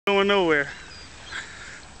Going nowhere.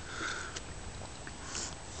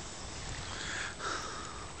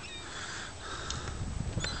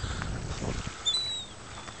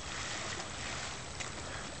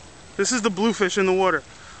 This is the bluefish in the water.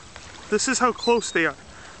 This is how close they are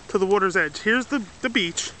to the water's edge. Here's the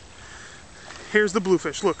beach. Here's the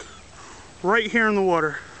bluefish. Look, right here in the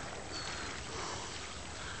water.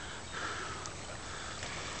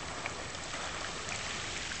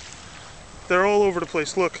 They're all over the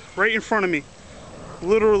place. Look, right in front of me.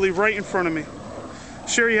 Literally right in front of me.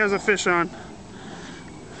 Sherry has a fish on.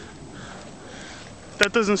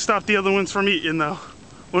 That doesn't stop the other ones from eating though.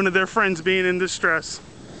 One of their friends being in distress.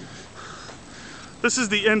 This is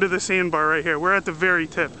the end of the sandbar right here. We're at the very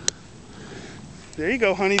tip. There you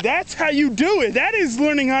go, honey. That's how you do it. That is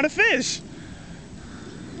learning how to fish.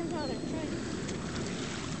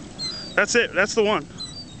 That's it. That's the one.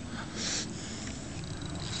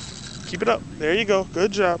 Keep it up. There you go.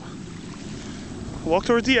 Good job. Walk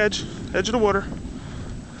towards the edge of the water.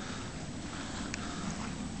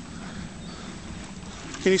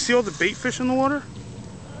 Can you see all the bait fish in the water?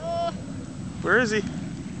 Where is he? I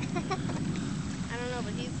don't know,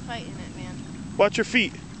 but he's fighting it, man. Watch your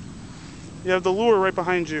feet. You have the lure right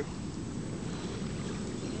behind you.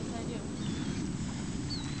 Yes, I do.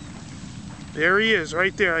 There he is,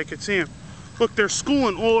 right there. I could see him. Look, they're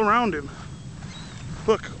schooling all around him.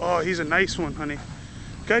 Look, oh, he's a nice one, honey.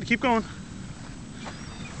 Go ahead, keep going.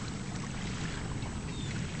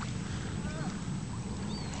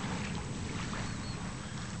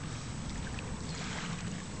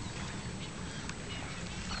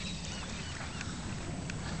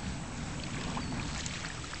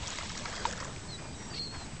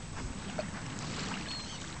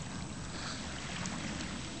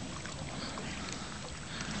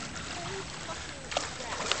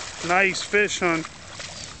 Nice fish, hon.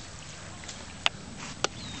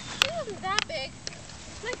 He wasn't that big.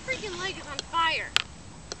 My freaking leg is on fire.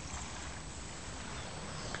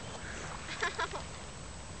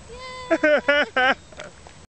 Yay!